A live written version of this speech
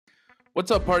What's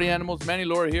up, party animals? Manny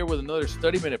Laura here with another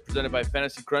Study Minute presented by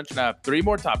Fantasy Crunch, and I have three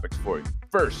more topics for you.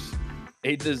 First,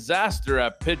 a disaster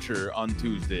at pitcher on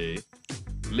Tuesday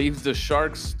leaves the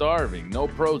Sharks starving. No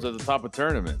pros at the top of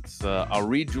tournaments. I'll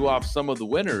read you off some of the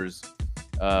winners,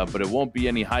 but it won't be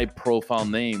any high-profile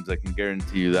names. I can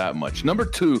guarantee you that much. Number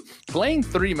two, playing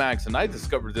 3-max, and I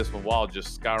discovered this one while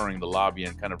just scouring the lobby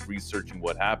and kind of researching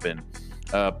what happened.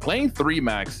 Playing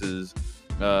 3-maxes.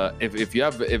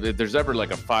 If there's ever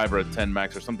like a 5 or a 10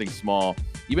 max or something small,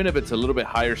 even if it's a little bit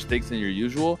higher stakes than your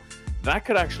usual, that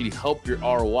could actually help your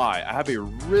ROI. I have a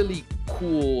really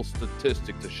cool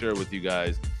statistic to share with you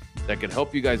guys that could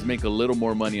help you guys make a little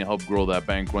more money and help grow that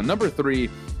bankroll. Number three,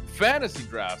 Fantasy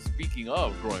Draft. Speaking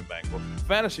of growing bankroll,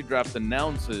 Fantasy Draft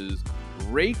announces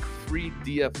rake-free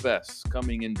DFS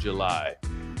coming in July.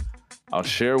 I'll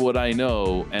share what I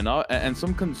know and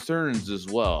some concerns as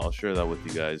well. I'll share that with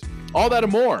you guys. All that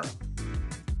and more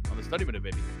on the Study Minute,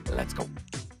 baby. Let's go.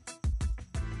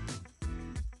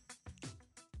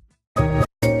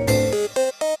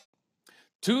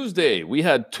 Tuesday, we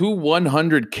had two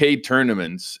 100K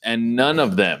tournaments, and none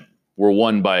of them were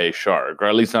won by a Shark, or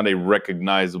at least not a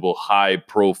recognizable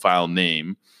high-profile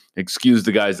name. Excuse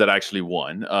the guys that actually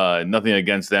won. Nothing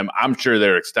against them. I'm sure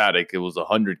they're ecstatic. It was a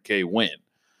 100K win.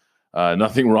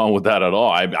 Nothing wrong with that at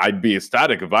all. I'd be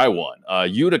ecstatic if I won.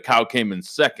 Utica came in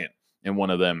second in one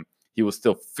of them. He was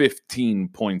still 15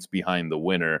 points behind the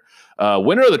winner.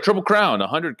 Winner of the Triple Crown,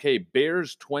 100K,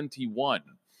 Bears 21.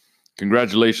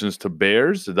 Congratulations to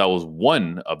Bears. That was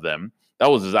one of them.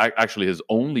 That was actually his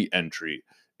only entry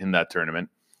in that tournament.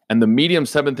 And the medium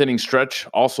seventh inning stretch,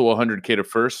 also 100K to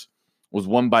first, was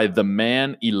won by the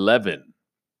Man 11.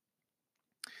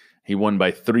 He won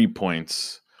by 3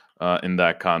 points. In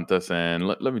that contest, and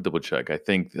let me double check. I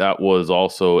think that was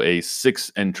also a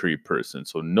 6-entry person,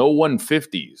 so no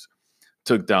 150s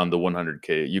took down the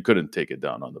 100K. You couldn't take it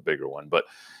down on the bigger one, but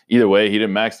either way, he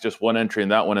didn't max, just 1 entry in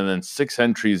that one, and then 6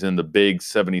 entries in the big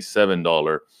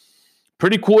 $77.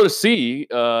 Pretty cool to see.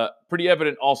 Pretty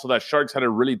evident also that Sharks had a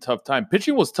really tough time.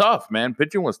 Pitching was tough, man.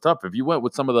 Pitching was tough. If you went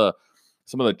with some of the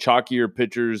chalkier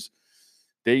pitchers,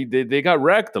 They got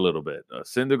wrecked a little bit.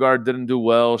 Syndergaard didn't do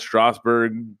well.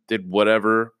 Strasburg did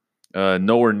whatever.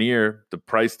 Nowhere near the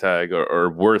price tag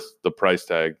or worth the price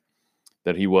tag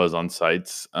that he was on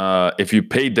sites. If you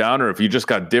paid down or if you just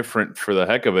got different for the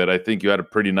heck of it, I think you had a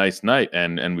pretty nice night.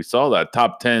 And we saw that.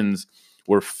 Top 10s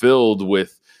were filled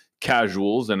with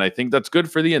casuals, and I think that's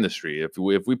good for the industry. If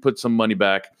we put some money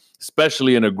back,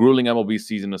 especially in a grueling MLB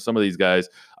season to some of these guys,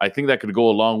 I think that could go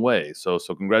a long way. So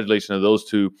congratulations to those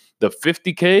two. The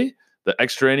 50K, the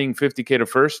extra inning 50K to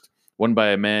first, won by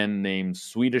a man named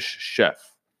Swedish Chef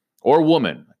or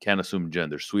woman. I can't assume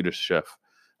gender. Swedish Chef.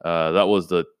 That was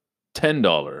the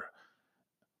 $10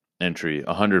 entry,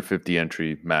 150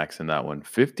 entry max in that one.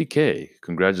 50K.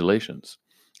 Congratulations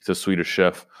to Swedish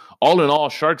Chef. All in all,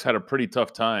 Sharks had a pretty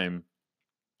tough time.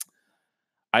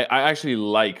 I actually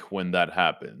like when that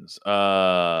happens.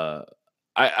 I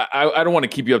don't want to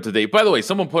keep you up to date. By the way,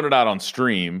 someone put it out on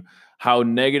stream how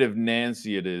negative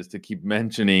Nancy it is to keep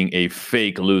mentioning a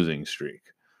fake losing streak.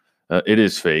 It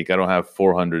is fake. I don't have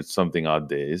 400 something odd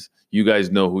days. You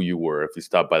guys know who you were if you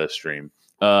stopped by the stream.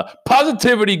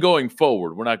 Positivity going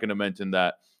forward. We're not going to mention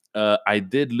that. I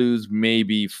did lose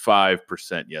maybe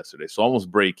 5% yesterday, so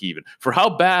almost break even. For how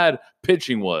bad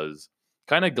pitching was,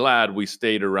 kind of glad we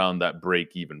stayed around that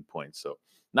break-even point. So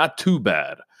not too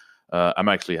bad. I'm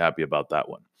actually happy about that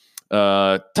one.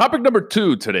 Topic number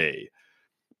 2 today.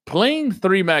 Playing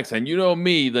 3-max, and you know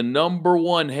me, the number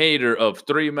one hater of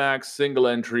 3-max, single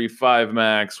entry,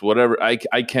 5-max, whatever.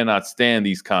 I cannot stand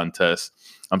these contests.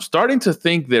 I'm starting to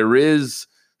think there is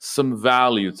some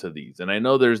value to these. And I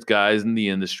know there's guys in the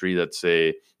industry that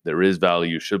say there is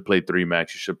value. You should play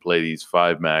 3-max. You should play these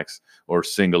 5-max or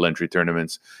single entry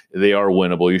tournaments. They are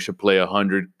winnable. You should play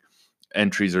 100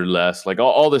 entries or less. Like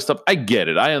all this stuff. I get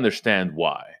it. I understand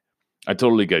why. I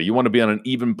totally get it. You want to be on an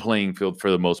even playing field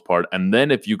for the most part. And then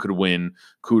if you could win,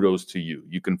 kudos to you.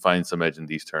 You can find some edge in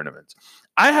these tournaments.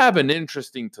 I have an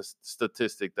interesting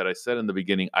statistic that I said in the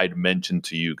beginning I'd mention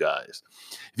to you guys.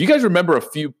 If you guys remember a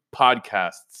few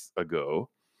podcasts ago,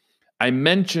 I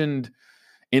mentioned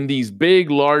in these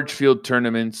big, large field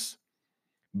tournaments,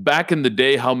 back in the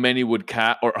day, how many would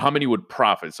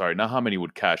profit. Sorry, not how many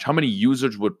would cash. How many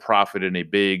users would profit in a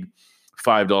big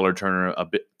 $5 tournament,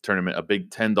 a big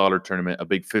 $10 tournament, a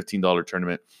big $15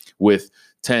 tournament with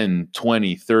 10,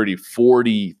 20, 30,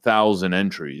 40,000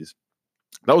 entries.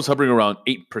 That was hovering around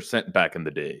 8% back in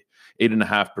the day,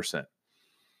 8.5%.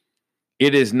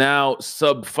 It is now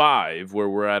sub 5, where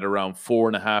we're at around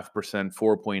 4.5%,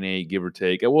 4.8, give or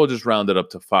take. And we'll just round it up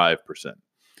to 5%.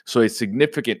 So a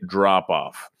significant drop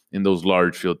off in those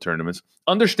large field tournaments.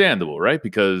 Understandable, right?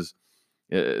 Because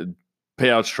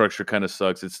payout structure kind of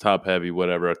sucks. It's top heavy,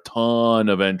 whatever. A ton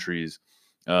of entries.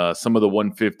 Some of the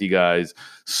 150 guys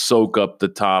soak up the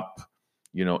top,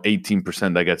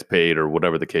 18% that gets paid or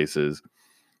whatever the case is.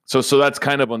 So that's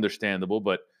kind of understandable,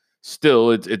 but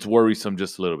still it's worrisome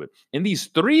just a little bit. In these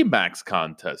 3 max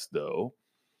contests, though,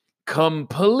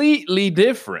 completely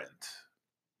different.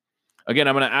 Again,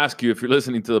 I'm going to ask you, if you're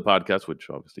listening to the podcast, which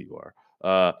obviously you are,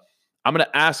 I'm going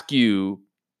to ask you,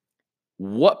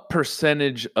 what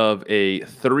percentage of a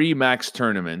 3 max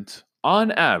tournament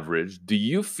on average do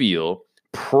you feel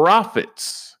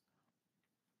profits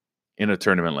in a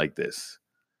tournament like this?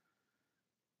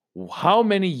 How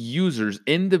many users,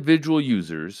 individual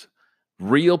users,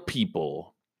 real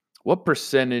people, what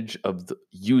percentage of the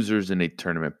users in a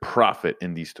tournament profit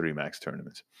in these 3 max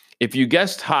tournaments? If you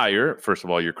guessed higher, first of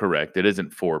all, you're correct. It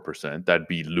isn't 4%. That'd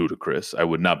be ludicrous. I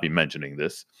would not be mentioning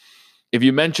this. If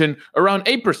you mention around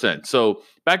 8%, so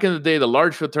back in the day, the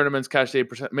large field tournaments cashed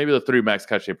 8%, maybe the 3 max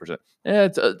cashed 8%.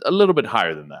 It's a little bit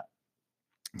higher than that.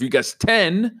 If you guess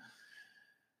 10,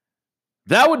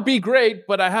 that would be great,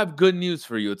 but I have good news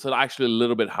for you. It's actually a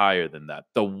little bit higher than that.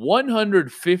 The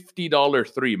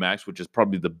 $150 3 max, which is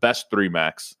probably the best 3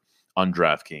 max on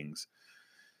DraftKings,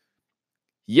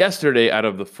 yesterday, out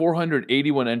of the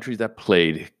 481 entries that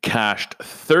played, cashed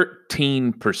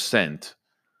 13%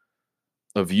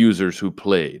 of users who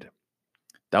played.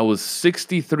 That was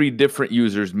 63 different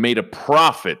users made a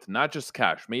profit, not just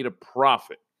cash, made a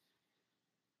profit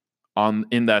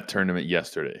in that tournament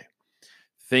yesterday.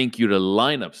 Thank you to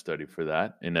Lineup Study for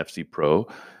that in FC Pro.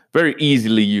 Very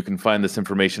easily, you can find this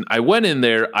information. I went in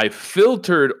there, I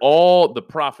filtered all the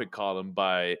profit column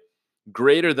by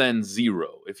greater than 0.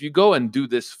 If you go and do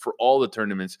this for all the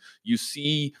tournaments, you'd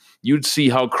see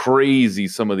how crazy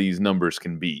some of these numbers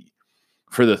can be.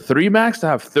 For the 3 max to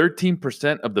have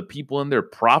 13% of the people in there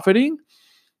profiting,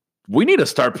 we need to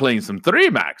start playing some 3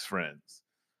 max, friends.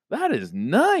 That is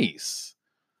nice.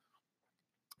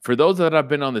 For those that have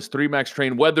been on this 3 max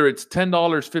train, whether it's $10,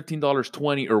 $15,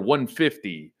 $20, or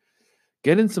 $150,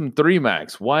 get in some 3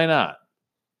 max. Why not?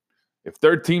 If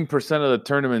 13% of the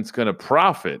tournament's going to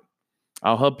profit,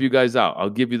 I'll help you guys out. I'll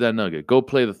give you that nugget. Go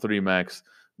play the 3 max.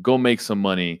 Go make some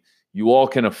money. You all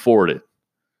can afford it.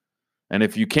 And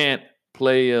if you can't,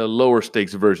 play a lower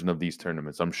stakes version of these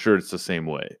tournaments. I'm sure it's the same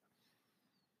way.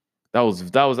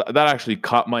 That actually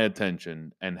caught my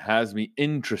attention and has me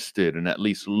interested in at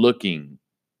least looking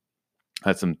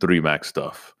at some 3 max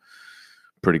stuff.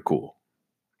 Pretty cool.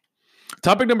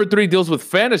 Topic number 3 deals with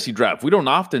fantasy draft. We don't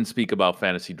often speak about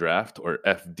fantasy draft, or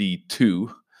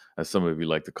FD2, as some of you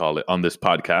like to call it on this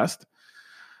podcast.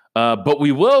 But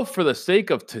we will for the sake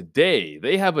of today.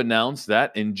 They have announced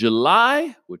that in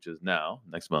July, which is now,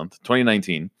 next month,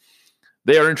 2019,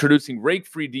 they are introducing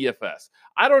rake-free DFS.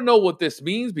 I don't know what this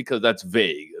means because that's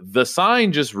vague. The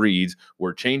sign just reads,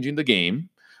 we're changing the game.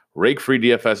 Rake-free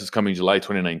DFS is coming July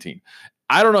 2019.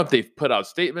 I don't know if they've put out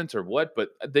statements or what, but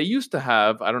they used to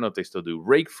have, I don't know if they still do,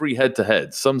 rake-free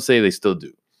head-to-head. Some say they still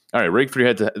do. All right, rake-free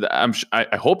head-to-head.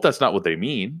 I hope that's not what they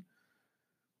mean.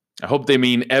 I hope they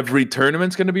mean every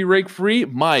tournament's going to be rake-free.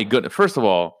 My goodness. First of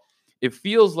all, it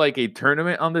feels like a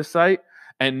tournament on this site,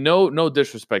 and no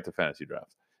disrespect to fantasy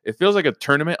draft. It feels like a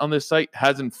tournament on this site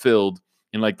hasn't filled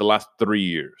in like the last 3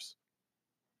 years.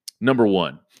 Number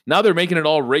one. Now they're making it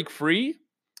all rake-free,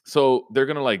 so they're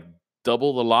going to like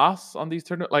double the loss on these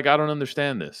tournaments. Like, I don't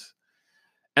understand this.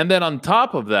 And then on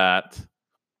top of that,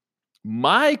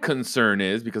 my concern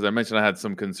is, because I mentioned I had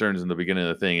some concerns in the beginning of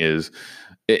the thing, is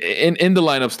in the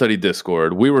Lineup Study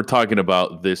Discord, we were talking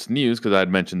about this news because I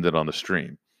had mentioned it on the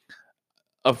stream.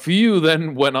 A few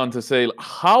then went on to say,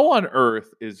 how on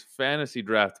earth is fantasy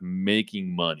draft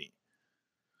making money?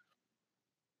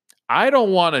 I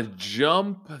don't want to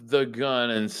jump the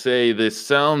gun and say this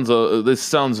sounds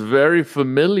very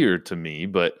familiar to me,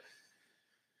 but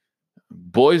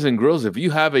boys and girls, if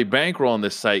you have a bankroll on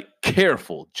this site,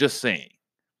 careful, just saying.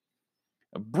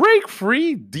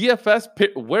 Break-free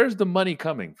DFS, where's the money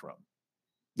coming from?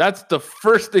 That's the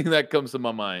first thing that comes to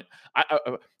my mind.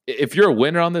 If you're a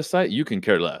winner on this site, you can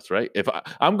care less, right? If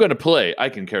I'm going to play, I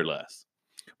can care less.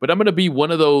 But I'm going to be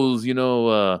one of those,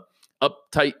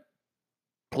 uptight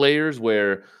players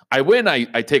where I win, I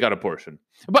take out a portion.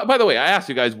 But by the way, I asked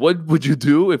you guys, what would you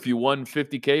do if you won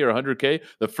 50K or 100K?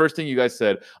 The first thing you guys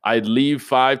said, I'd leave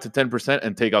 5 to 10%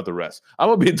 and take out the rest. I'm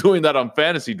going to be doing that on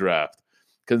fantasy draft,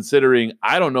 considering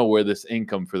I don't know where this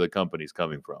income for the company is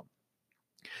coming from.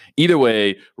 Either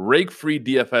way, rake-free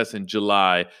DFS in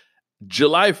July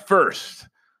 1st,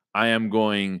 I am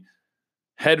going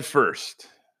head first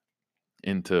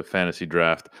into fantasy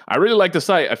draft. I really like the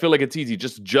site. I feel like it's easy.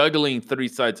 Just juggling 3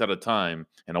 sites at a time,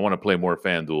 and I want to play more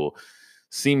FanDuel.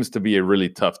 Seems to be a really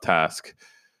tough task.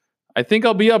 I think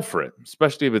I'll be up for it,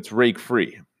 especially if it's rake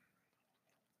free.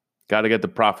 Got to get the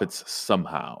profits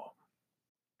somehow.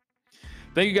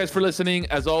 Thank you guys for listening.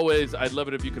 As always, I'd love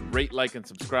it if you could rate, like, and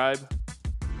subscribe.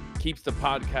 Keeps the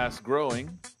podcast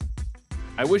growing.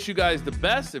 I wish you guys the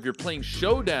best. If you're playing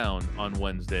Showdown on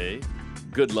Wednesday,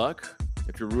 good luck.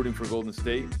 If you're rooting for Golden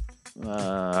State,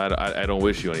 I don't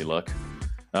wish you any luck.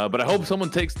 But I hope someone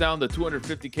takes down the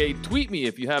 250K. Tweet me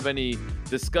if you have any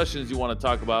discussions you want to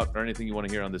talk about or anything you want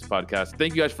to hear on this podcast.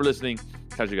 Thank you guys for listening.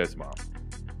 Catch you guys tomorrow.